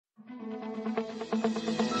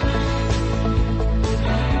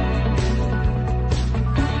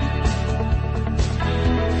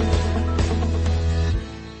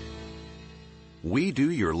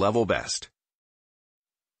your level best.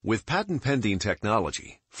 With patent-pending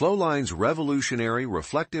technology, Flowline's revolutionary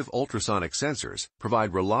reflective ultrasonic sensors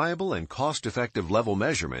provide reliable and cost-effective level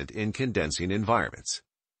measurement in condensing environments.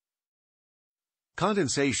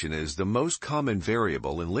 Condensation is the most common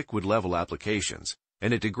variable in liquid-level applications,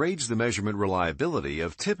 and it degrades the measurement reliability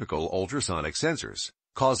of typical ultrasonic sensors,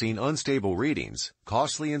 causing unstable readings,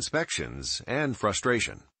 costly inspections, and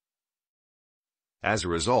frustration. As a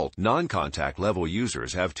result, non-contact level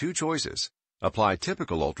users have two choices: apply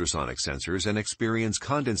typical ultrasonic sensors and experience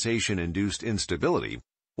condensation-induced instability,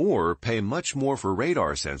 or pay much more for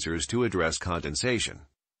radar sensors to address condensation.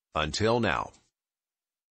 Until now.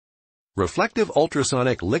 Reflective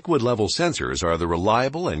ultrasonic liquid-level sensors are the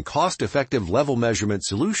reliable and cost-effective level measurement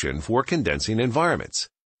solution for condensing environments.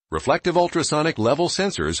 Reflective ultrasonic level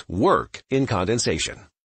sensors work in condensation.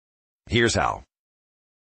 Here's how.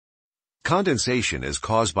 Condensation is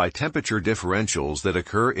caused by temperature differentials that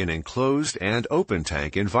occur in enclosed and open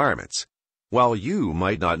tank environments. While you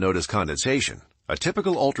might not notice condensation, a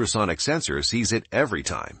typical ultrasonic sensor sees it every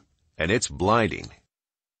time, and it's blinding.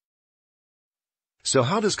 So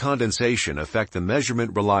how does condensation affect the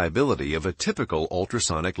measurement reliability of a typical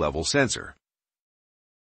ultrasonic level sensor?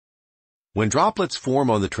 When droplets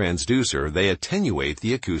form on the transducer, they attenuate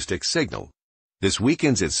the acoustic signal. This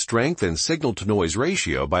weakens its strength and signal-to-noise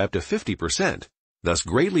ratio by up to 50%, thus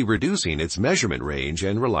greatly reducing its measurement range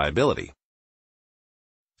and reliability.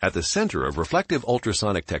 At the center of reflective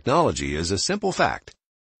ultrasonic technology is a simple fact.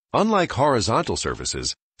 Unlike horizontal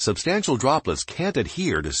surfaces, substantial droplets can't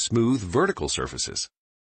adhere to smooth vertical surfaces.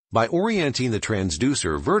 By orienting the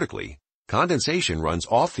transducer vertically, condensation runs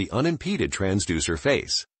off the unimpeded transducer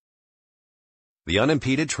face. The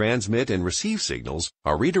unimpeded transmit and receive signals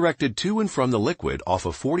are redirected to and from the liquid off a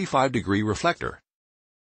 45-degree reflector.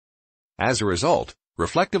 As a result,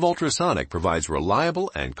 reflective ultrasonic provides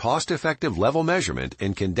reliable and cost-effective level measurement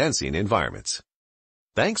in condensing environments.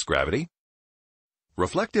 Thanks, Gravity.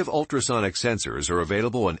 Reflective ultrasonic sensors are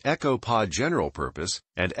available in EcoPod General Purpose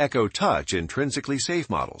and EcoTouch Intrinsically Safe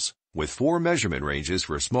models, with 4 measurement ranges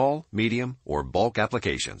for small, medium, or bulk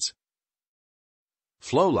applications.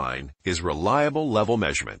 Flowline is reliable level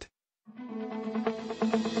measurement.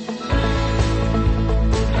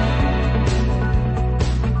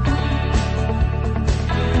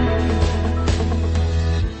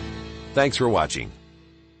 Thanks for watching.